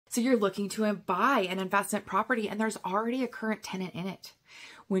So you're looking to buy an investment property and there's already a current tenant in it.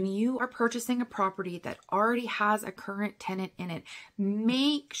 When you are purchasing a property that already has a current tenant in it,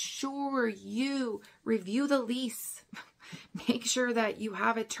 make sure you review the lease. Make sure that you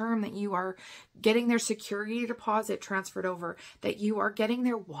have a term, that you are getting their security deposit transferred over, that you are getting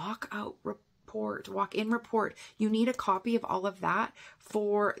their walk-in report. You need a copy of all of that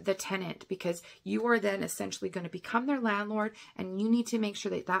for the tenant, because you are then essentially going to become their landlord, and you need to make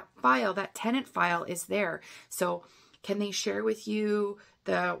sure that that tenant file is there. So can they share with you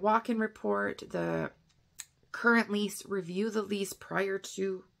the walk-in report, the current lease, review the lease prior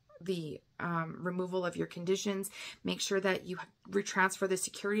to the removal of your conditions, make sure that you retransfer the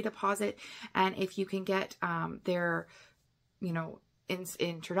security deposit, and if you can get their,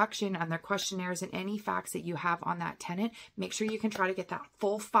 introduction and their questionnaires and any facts that you have on that tenant, make sure you can try to get that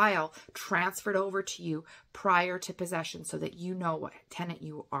full file transferred over to you prior to possession so that you know what tenant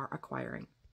you are acquiring.